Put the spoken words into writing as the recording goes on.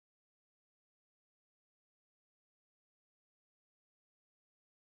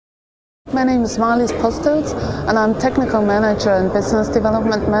My name is Marlies Postels, and I'm Technical Manager and Business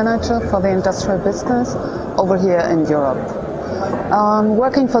Development Manager for the industrial business over here in Europe. I'm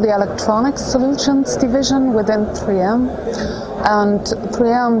working for the Electronics Solutions division within 3M, and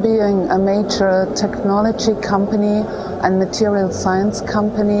 3M being a major technology company and material science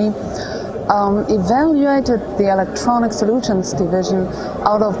company, evaluated the Electronic Solutions division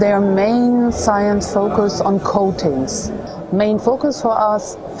out of their main science focus on coatings. Main focus for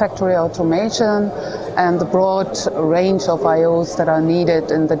us, factory automation and the broad range of IOs that are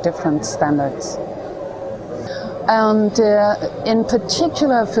needed in the different standards. And in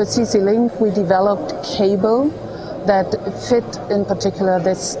particular for CC-Link, we developed cable that fit in particular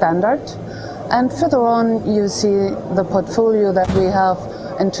this standard. And further on, you see the portfolio that we have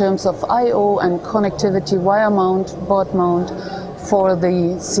in terms of IO and connectivity, wire mount, board mount for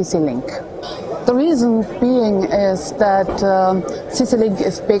the CC-Link. The reason being is that CC-Link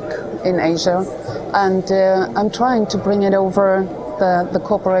is big in Asia, and I'm trying to bring it over, the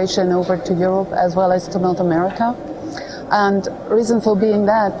cooperation over to Europe as well as to North America. And reason for being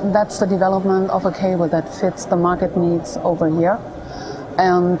that's the development of a cable that fits the market needs over here,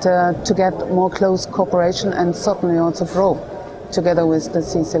 and to get more close cooperation and certainly also grow together with the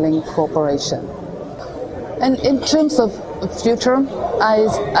CC-Link Corporation. And in terms of future,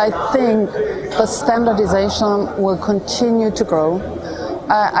 I think the standardization will continue to grow.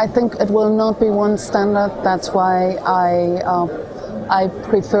 I think it will not be one standard. That's why I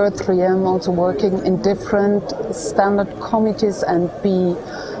prefer 3M also working in different standard committees and be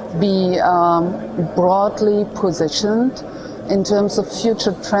broadly positioned. In terms of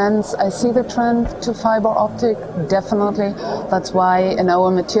future trends, I see the trend to fiber optic, definitely. That's why in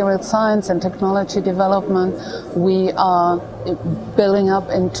our material science and technology development, we are building up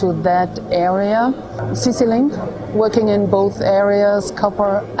into that area. CC-Link, working in both areas,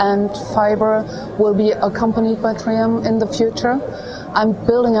 copper and fiber, will be accompanied by 3M in the future. I'm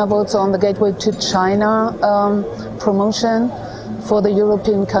building up also on the Gateway to China promotion for the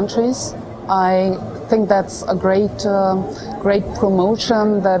European countries. I think that's a great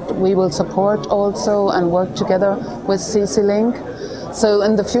promotion that we will support also and work together with CC-Link. So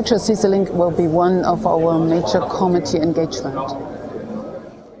in the future, CC-Link will be one of our major committee engagement.